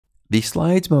The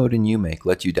Slides mode in uMake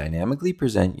lets you dynamically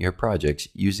present your projects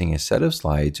using a set of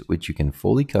slides which you can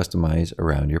fully customize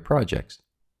around your projects.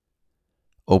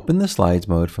 Open the Slides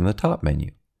mode from the top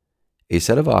menu. A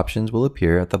set of options will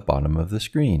appear at the bottom of the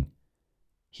screen.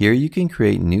 Here you can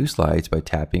create new slides by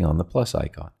tapping on the plus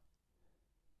icon.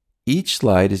 Each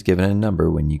slide is given a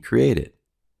number when you create it.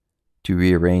 To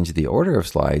rearrange the order of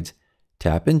slides,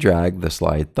 tap and drag the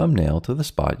slide thumbnail to the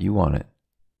spot you want it.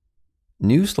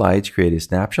 New slides create a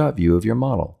snapshot view of your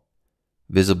model.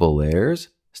 Visible layers,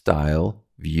 style,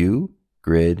 view,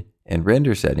 grid, and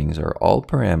render settings are all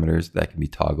parameters that can be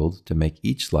toggled to make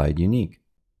each slide unique.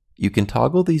 You can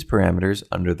toggle these parameters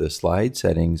under the Slide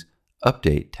Settings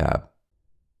Update tab.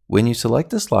 When you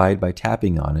select a slide by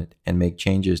tapping on it and make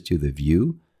changes to the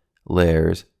view,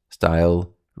 layers,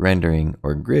 style, rendering,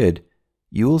 or grid,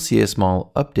 you will see a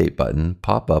small Update button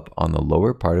pop up on the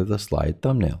lower part of the slide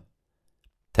thumbnail.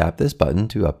 Tap this button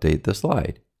to update the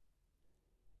slide.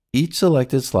 Each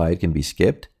selected slide can be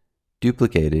skipped,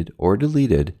 duplicated, or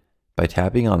deleted by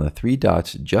tapping on the three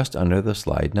dots just under the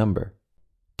slide number.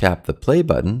 Tap the play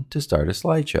button to start a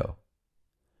slideshow.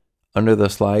 Under the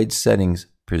Slide Settings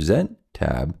Present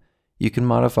tab, you can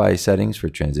modify settings for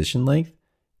transition length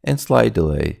and slide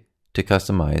delay to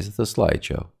customize the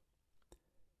slideshow.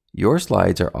 Your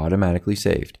slides are automatically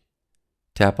saved.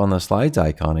 Tap on the slides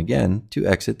icon again to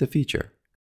exit the feature.